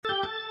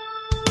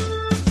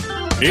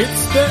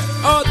It's the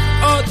odd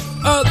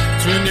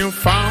to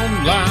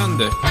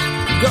Newfoundland.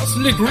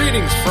 Ghostly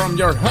greetings from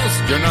your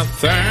host,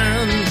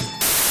 Jonathan.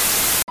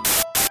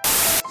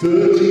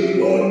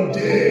 31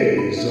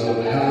 days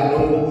of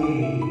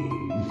Halloween.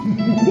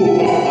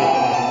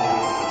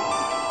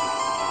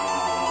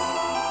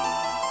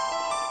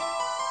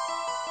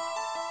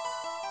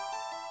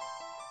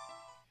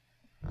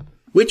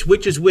 Which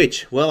witch is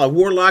which? Well, a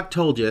warlock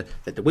told you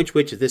that the witch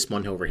is this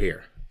one over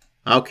here.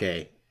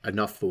 Okay,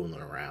 enough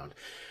fooling around.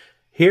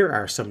 Here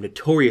are some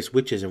notorious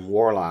witches and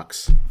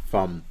warlocks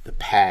from the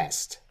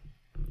past.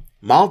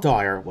 Moll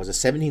Dyer was a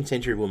 17th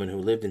century woman who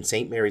lived in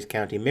St. Mary's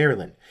County,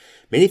 Maryland.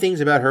 Many things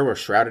about her were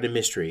shrouded in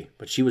mystery,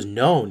 but she was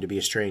known to be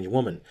a strange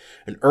woman.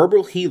 An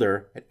herbal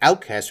healer, an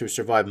outcast who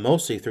survived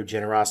mostly through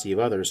generosity of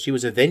others, she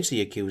was eventually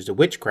accused of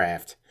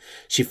witchcraft.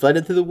 She fled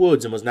into the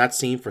woods and was not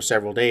seen for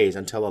several days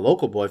until a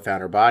local boy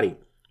found her body.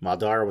 Moll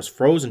Dyer was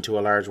frozen to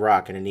a large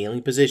rock in a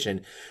kneeling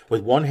position,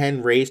 with one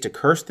hand raised to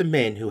curse the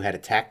men who had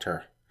attacked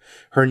her.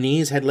 Her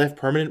knees had left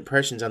permanent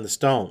impressions on the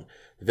stone.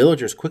 The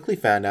villagers quickly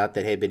found out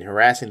that they had been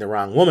harassing the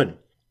wrong woman.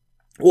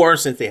 Or,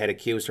 since they had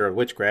accused her of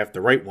witchcraft, the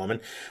right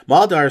woman.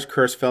 Moll Dyer's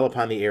curse fell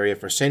upon the area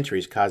for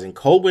centuries, causing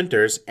cold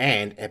winters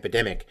and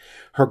epidemic.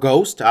 Her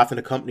ghost, often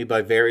accompanied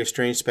by various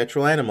strange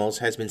spectral animals,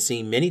 has been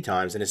seen many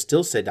times and is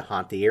still said to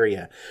haunt the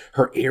area.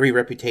 Her eerie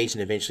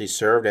reputation eventually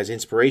served as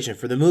inspiration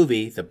for the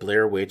movie The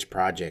Blair Witch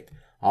Project.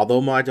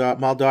 Although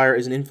Moll Dyer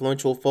is an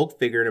influential folk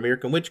figure in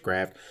American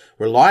witchcraft,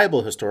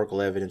 reliable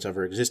historical evidence of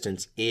her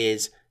existence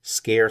is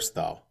scarce,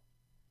 though.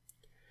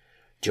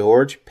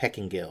 George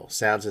Peckingill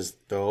sounds as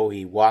though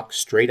he walked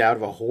straight out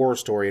of a horror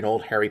story, an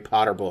old Harry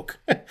Potter book.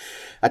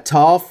 A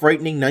tall,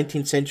 frightening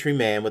 19th century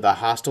man with a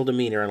hostile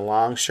demeanor and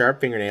long,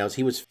 sharp fingernails,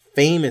 he was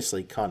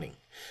famously cunning,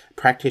 a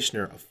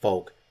practitioner of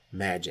folk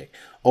magic.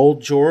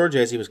 Old George,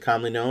 as he was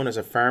commonly known, as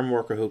a farm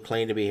worker who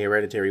claimed to be a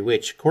hereditary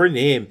witch. According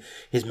to him,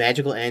 his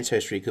magical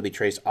ancestry could be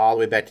traced all the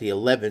way back to the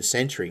 11th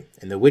century,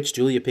 and the witch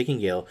Julia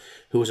Peckingill,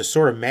 who was a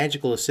sort of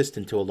magical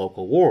assistant to a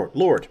local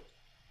lord.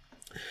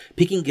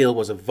 Peckingill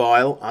was a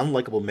vile,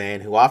 unlikable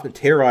man who often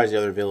terrorized the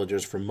other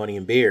villagers for money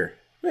and beer.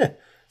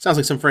 Sounds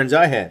like some friends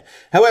I had.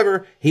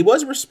 However, he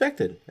was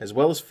respected as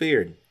well as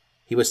feared.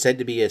 He was said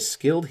to be a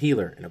skilled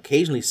healer and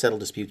occasionally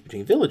settled disputes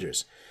between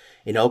villagers.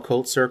 In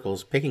occult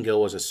circles,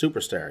 Peckingill was a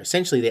superstar,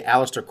 essentially the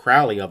Aleister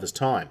Crowley of his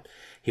time.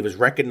 He was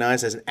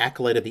recognized as an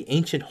acolyte of the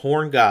ancient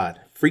horn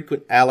god,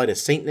 frequent ally to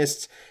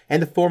Satanists,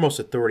 and the foremost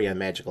authority on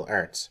magical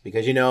arts.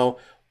 Because,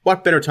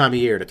 what better time of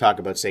year to talk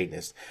about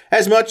Satanists?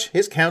 As much,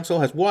 his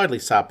counsel has widely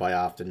sought by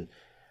often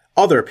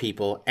other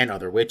people and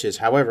other witches.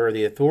 However,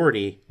 the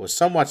authority was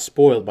somewhat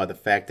spoiled by the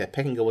fact that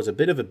Peckingill was a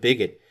bit of a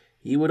bigot.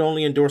 He would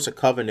only endorse a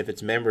coven if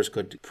its members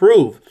could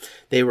prove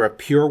they were a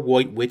pure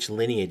white witch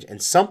lineage, and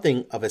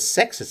something of a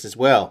sexist as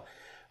well.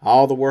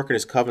 All the work in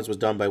his covens was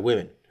done by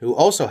women, who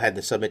also had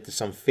to submit to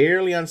some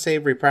fairly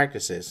unsavory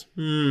practices.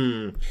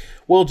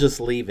 We'll just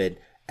leave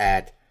it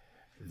at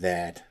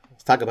that.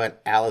 Let's talk about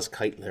Alice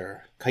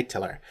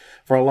Kite-Teller.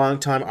 For a long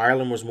time,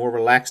 Ireland was more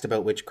relaxed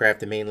about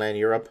witchcraft than mainland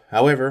Europe.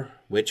 However,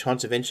 witch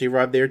hunts eventually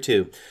arrived there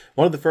too.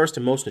 One of the first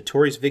and most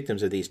notorious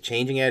victims of these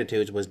changing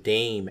attitudes was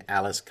Dame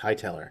Alice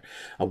Kite-Teller,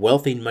 a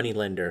wealthy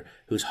moneylender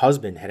whose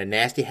husband had a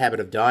nasty habit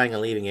of dying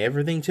and leaving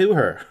everything to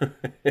her.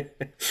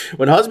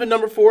 When husband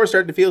number 4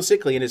 started to feel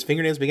sickly and his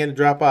fingernails began to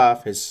drop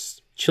off, his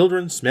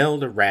children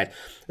smelled a rat,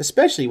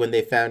 especially when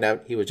they found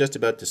out he was just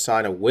about to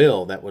sign a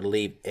will that would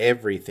leave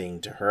everything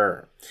to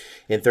her.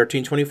 In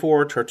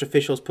 1324, church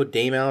officials put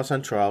Dame Alice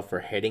on trial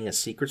for heading a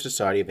secret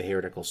society of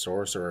heretical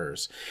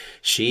sorcerers.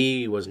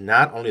 She was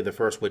not only the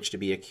first witch to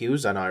be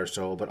accused on Irish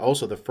soil, but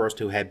also the first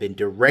who had been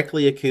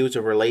directly accused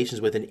of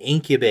relations with an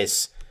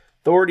incubus.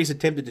 Authorities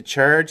attempted to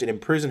charge and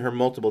imprison her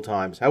multiple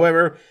times.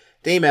 However,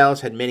 Dame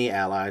Alice had many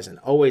allies and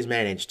always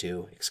managed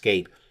to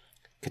escape.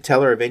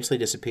 Kite-Teller eventually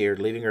disappeared,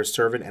 leaving her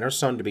servant and her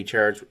son to be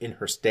charged in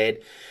her stead.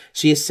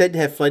 She is said to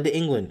have fled to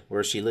England,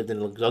 where she lived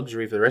in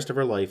luxury for the rest of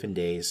her life and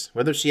days.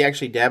 Whether she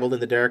actually dabbled in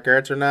the dark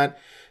arts or not,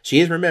 she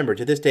is remembered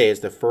to this day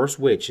as the first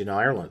witch in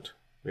Ireland.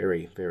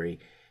 Very, very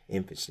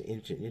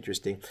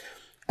interesting.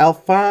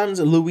 Alphonse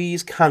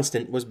Louise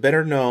Constant was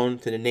better known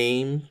to the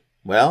name,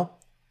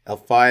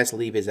 Eliphas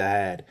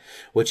Levi-Zahad,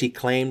 which he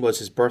claimed was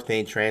his birth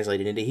name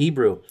translated into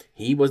Hebrew.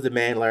 He was the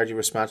man largely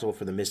responsible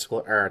for the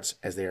mystical arts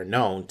as they are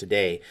known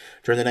today.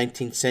 During the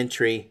 19th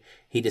century,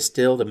 he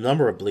distilled a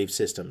number of belief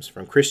systems,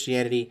 from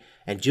Christianity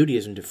and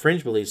Judaism to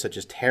fringe beliefs such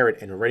as tarot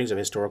and writings of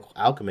historical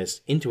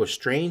alchemists, into a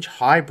strange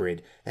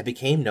hybrid that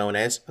became known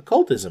as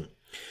occultism.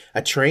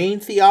 A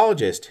trained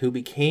theologist who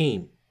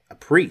became a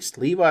priest,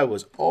 Levi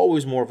was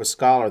always more of a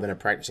scholar than a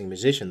practicing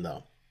musician,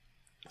 though.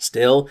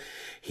 Still,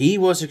 he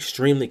was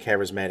extremely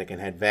charismatic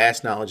and had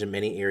vast knowledge in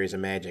many areas of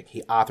magic.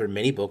 He authored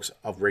many books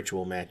of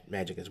ritual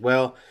magic as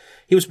well.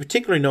 He was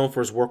particularly known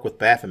for his work with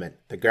Baphomet,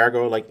 the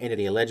gargoyle-like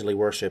entity allegedly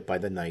worshipped by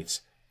the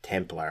Knights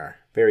Templar.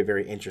 Very,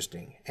 very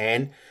interesting.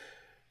 And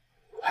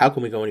how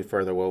can we go any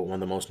further? Well, one of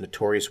the most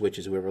notorious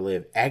witches who ever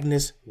lived,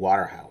 Agnes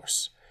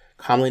Waterhouse,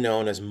 commonly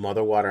known as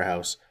Mother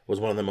Waterhouse,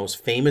 was one of the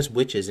most famous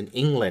witches in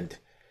England.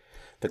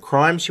 The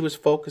crimes she was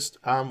focused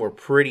on were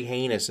pretty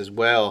heinous as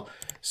well.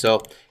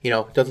 So,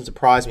 it doesn't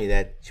surprise me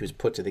that she was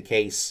put to the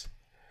case.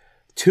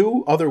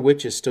 2 other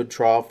witches stood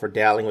trial for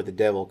dallying with the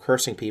devil,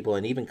 cursing people,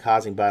 and even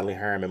causing bodily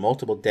harm, and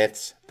multiple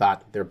deaths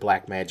thought their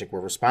black magic were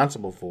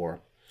responsible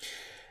for.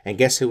 And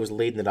guess who was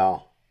leading it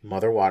all?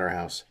 Mother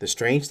Waterhouse. The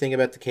strange thing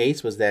about the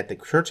case was that the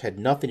church had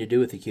nothing to do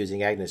with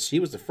accusing Agnes. She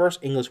was the first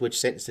English witch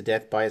sentenced to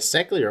death by a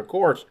secular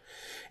court.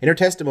 In her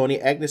testimony,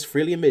 Agnes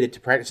freely admitted to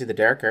practicing the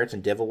dark arts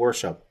and devil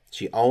worship.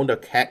 She owned a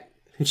cat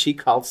she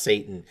called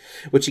Satan,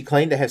 which she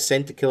claimed to have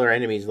sent to kill her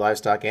enemies'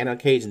 livestock and on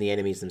occasion the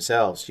enemies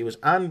themselves. She was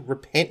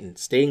unrepentant,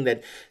 stating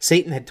that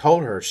Satan had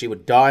told her she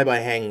would die by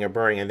hanging or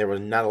burning, and there was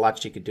not a lot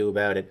she could do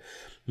about it.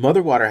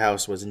 Mother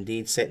Waterhouse was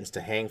indeed sentenced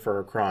to hang for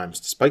her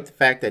crimes, despite the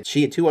fact that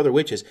she and 2 other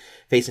witches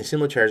facing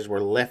similar charges were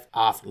left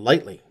off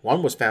lightly.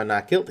 One was found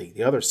not guilty,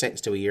 the other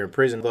sentenced to a year in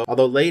prison,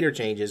 although later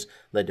changes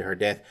led to her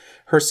death.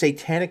 Her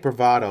satanic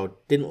bravado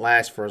didn't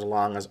last for as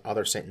long as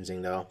other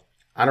sentencing, though.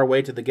 On her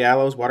way to the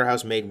gallows,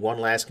 Waterhouse made one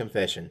last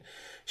confession.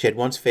 She had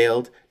once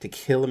failed to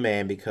kill a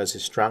man because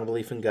his strong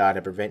belief in God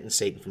had prevented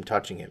Satan from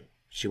touching him.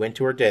 She went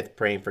to her death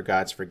praying for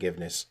God's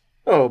forgiveness.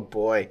 Oh,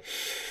 boy.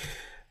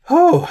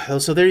 Oh,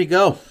 so there you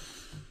go.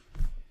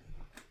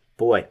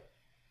 Boy.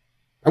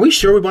 Are we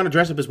sure we want to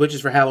dress up as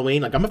witches for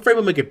Halloween? I'm afraid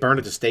we might get burned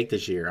at the stake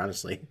this year,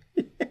 honestly.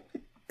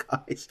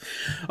 Guys,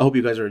 I hope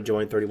you guys are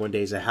enjoying 31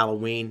 Days of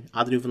Halloween.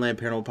 On the Newfoundland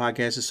Paranormal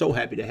Podcast is so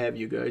happy to have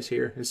you guys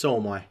here, and so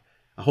am I.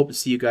 I hope to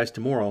see you guys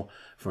tomorrow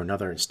for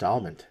another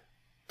installment.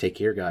 Take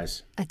care,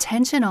 guys.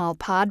 Attention all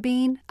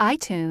Podbean,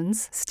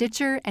 iTunes,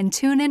 Stitcher, and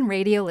TuneIn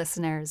radio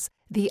listeners.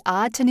 The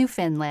Odd to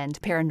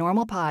Newfoundland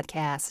Paranormal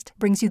Podcast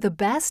brings you the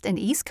best in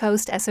East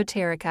Coast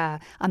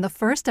esoterica on the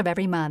first of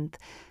every month.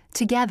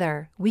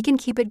 Together, we can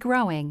keep it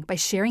growing by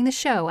sharing the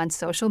show on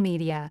social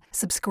media,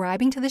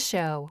 subscribing to the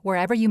show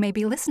wherever you may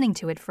be listening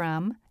to it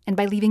from, and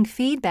by leaving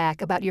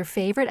feedback about your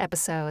favorite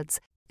episodes.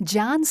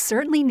 John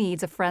certainly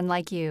needs a friend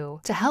like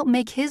you to help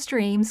make his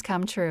dreams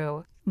come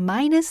true.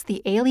 Minus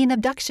the alien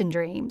abduction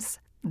dreams.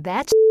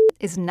 That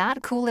is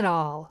not cool at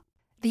all.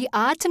 The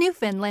Odd to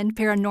Newfoundland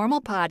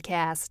Paranormal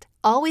Podcast.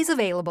 Always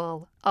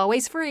available,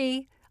 always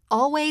free,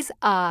 always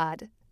odd.